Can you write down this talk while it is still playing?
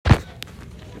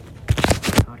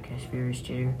this viewers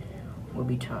today we'll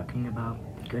be talking about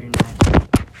good and bad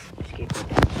skateboard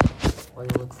decks.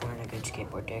 What you look for in a good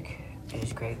skateboard deck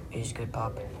is good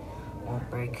pop, won't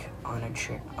break on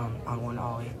on one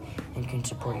ollie, and can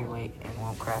support your weight and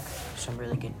won't crack. Some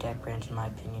really good deck brands in my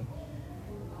opinion.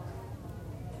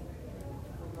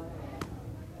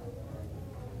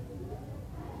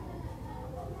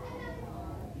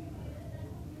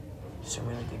 Some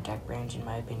really good deck brands in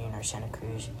my opinion are Santa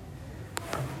Cruz,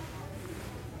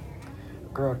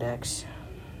 Girl Decks,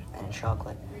 and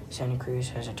Chocolate. Santa Cruz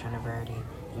has a ton of variety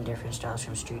in different styles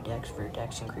from street decks, vert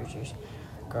decks, and cruisers.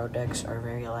 Girl Decks are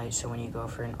very light, so when you go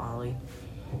for an ollie,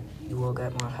 you will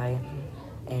get more height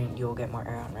and you will get more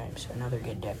air on ramps. Another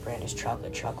good deck brand is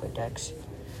Chocolate Decks.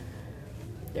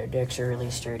 Their decks are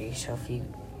really sturdy, so if you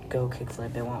go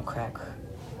kickflip, it won't crack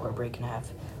or break in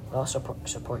half. It'll also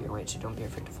support your weight, so don't be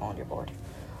afraid to fall on your board.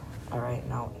 Alright,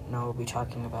 now we'll be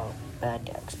talking about bad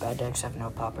decks. Bad decks have no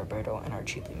pop or brittle and are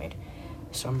cheaply made.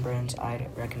 Some brands I'd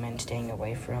recommend staying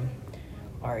away from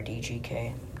are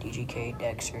DGK. DGK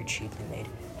decks are cheaply made,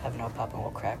 have no pop and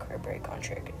will crack or break on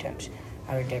trick attempts.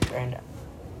 Another deck brand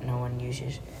no one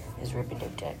uses is Rip and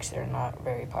Dip decks. They're not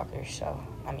very popular, so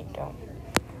don't.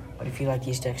 But if you like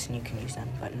these decks, then you can use them.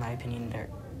 But in my opinion,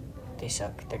 they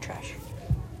suck. They're trash.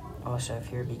 Also,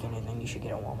 if you're a beginner, then you should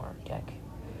get a Walmart deck.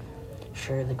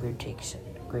 Sure, the grip tape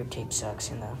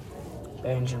sucks, and the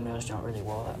bearings and wheels don't really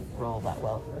roll that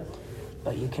well.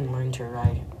 But you can learn to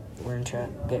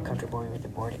get comfortable with the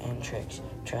board and tricks.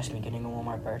 Trust me, getting a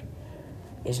Walmart board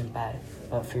isn't bad.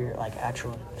 But for your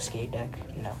actual skate deck,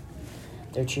 no.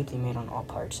 They're cheaply made on all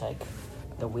parts. Like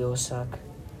the wheels suck,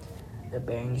 the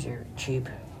bearings are cheap,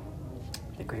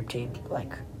 the grip tape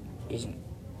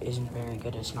isn't very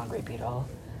good. It's not grippy at all.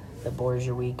 The boards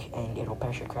are weak and it'll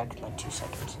pressure crack in 2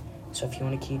 seconds. So if you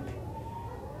want to keep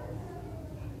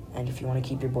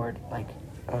your board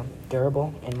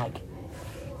durable and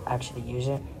actually use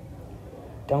it,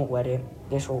 don't wet it.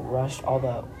 This will rust all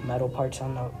the metal parts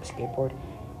on the skateboard,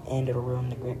 and it'll ruin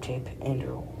the grip tape, and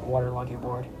it'll waterlog your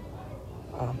board.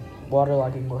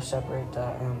 Waterlogging will separate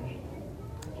the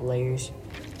layers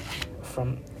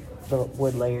from the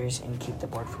wood layers and keep the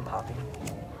board from popping,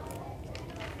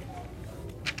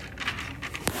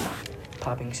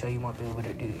 so you won't be able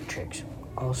to do your tricks.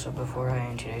 Also, before I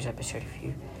end today's episode, if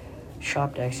you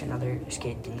shop decks and other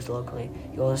skate things locally,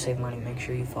 you will save money. Make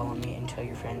sure you follow me and tell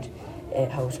your friends. It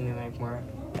helps me make more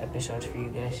episodes for you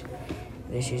guys.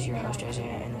 This is your host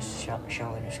Isaiah, and this is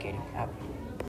Shaolin Skating App.